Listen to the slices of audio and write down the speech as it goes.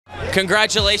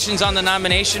Congratulations on the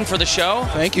nomination for the show.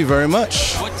 Thank you very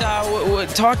much.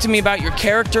 Talk to me about your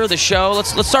character, the show.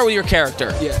 Let's start with your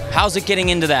character. Yeah. How's it getting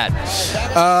into that?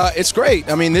 It's great.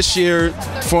 I mean, this year,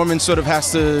 Foreman sort of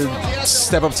has to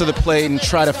step up to the plate and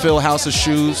try to fill House's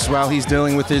shoes while he's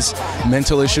dealing with his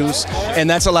mental issues. And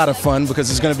that's a lot of fun because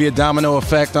it's going to be a domino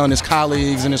effect on his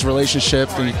colleagues and his relationship,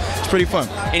 and it's pretty fun.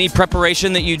 Any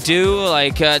preparation that you do,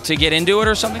 like to get into it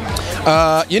or something?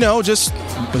 You know, just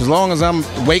as long as I'm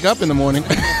wake up in the morning.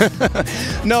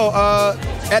 No,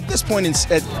 at this point,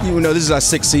 you know, this is our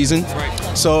 6th season,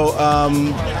 so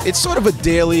it's sort of a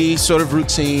daily sort of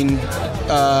routine.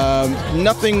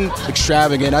 Nothing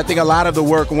extravagant. I think a lot of the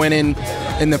work went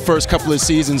in the first couple of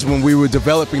seasons when we were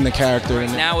developing the character.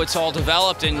 And now it's all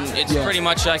developed, and it's pretty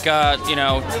much like a, you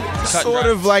know, sort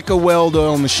of like a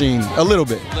well-oiled machine, a little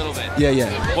bit. A little bit.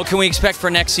 Yeah. What can we expect for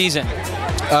next season?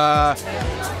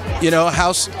 You know,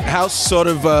 House sort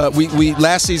of, we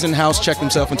last season, House checked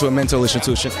himself into a mental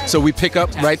institution. So we pick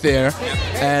up right there.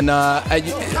 And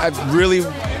I'm really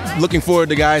looking forward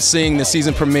to guys seeing the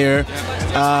season premiere.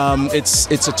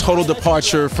 It's a total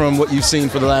departure from what you've seen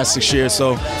for the last 6 years.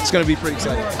 So it's going to be pretty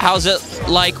exciting. How's it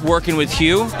like working with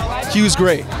Hugh? Hugh's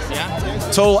great. Yeah.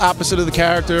 Total opposite of the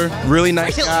character. Really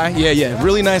nice guy. Yeah.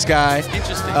 Really nice guy.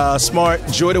 Interesting. Smart,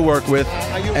 joy to work with,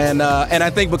 and I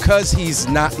think because he's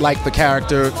not like the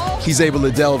character, he's able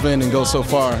to delve in and go so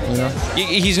far. You know.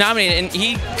 He's nominated, and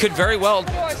he could very well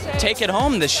take it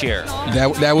home this year.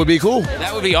 That would be cool.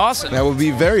 That would be awesome. That would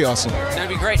be very awesome. That'd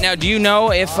be great. Now, do you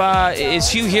know if is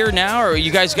Hugh here now, or are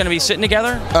you guys going to be sitting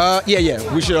together?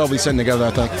 Yeah. We should all be sitting together,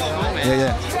 I think.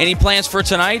 Yeah. Any plans for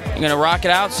tonight? You gonna rock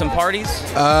it out? Some parties?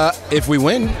 If we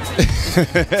win.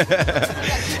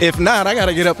 If not, I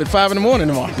gotta get up at 5 in the morning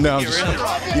tomorrow. No, I'm just, really?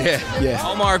 Yeah.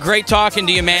 Omar, great talking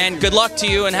to you, man. Good luck to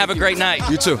you, and have a great night.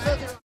 You too.